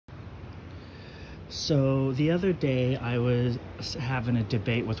So the other day I was having a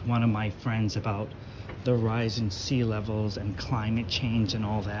debate with one of my friends about the rise in sea levels and climate change and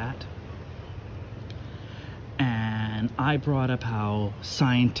all that. And I brought up how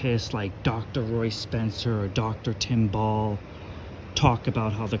scientists like Dr. Roy Spencer or Dr. Tim Ball talk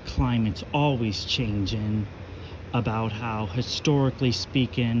about how the climate's always changing, about how historically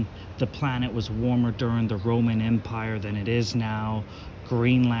speaking the planet was warmer during the Roman Empire than it is now.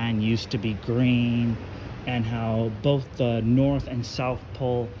 Greenland used to be green, and how both the North and South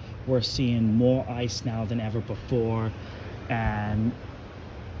Pole we're seeing more ice now than ever before. And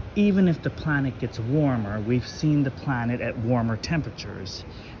even if the planet gets warmer, we've seen the planet at warmer temperatures.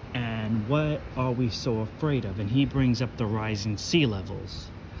 And what are we so afraid of? And he brings up the rising sea levels.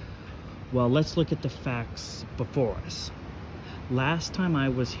 Well, let's look at the facts before us. Last time I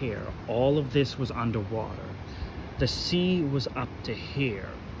was here, all of this was underwater. The sea was up to here.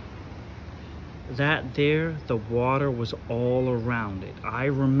 That there, the water was all around it. I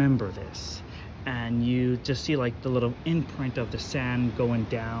remember this. And you just see like the little imprint of the sand going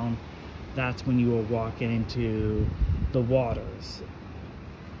down. That's when you were walking into the waters.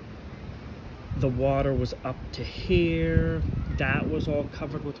 The water was up to here. That was all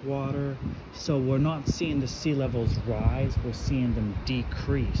covered with water. So we're not seeing the sea levels rise, we're seeing them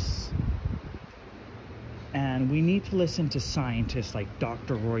decrease. And we need to listen to scientists like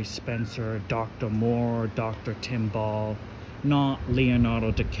Dr. Roy Spencer, Dr. Moore, Dr. Tim Ball, not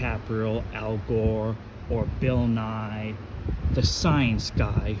Leonardo DiCaprio, Al Gore, or Bill Nye, the science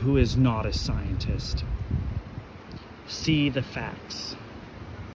guy who is not a scientist. See the facts.